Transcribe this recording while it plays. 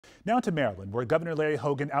Now to Maryland, where Governor Larry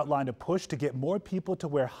Hogan outlined a push to get more people to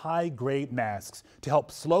wear high-grade masks to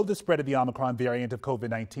help slow the spread of the Omicron variant of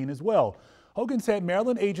COVID-19 as well. Hogan said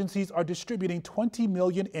Maryland agencies are distributing 20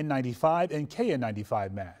 million N95 and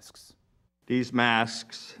KN95 masks. These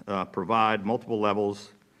masks provide multiple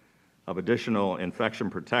levels of additional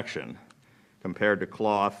infection protection compared to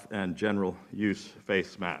cloth and general use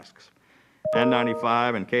face masks.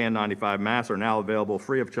 N95 and KN95 masks are now available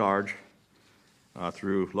free of charge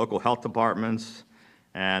through local health departments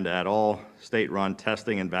and at all state-run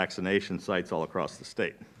testing and vaccination sites all across the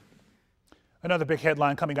state. Another big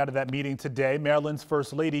headline coming out of that meeting today, Maryland's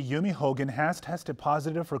First Lady Yumi Hogan has tested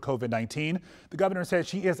positive for COVID-19. The governor said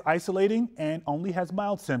she is isolating and only has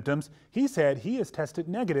mild symptoms. He said he is tested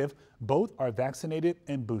negative. Both are vaccinated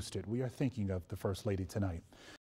and boosted. We are thinking of the First Lady tonight.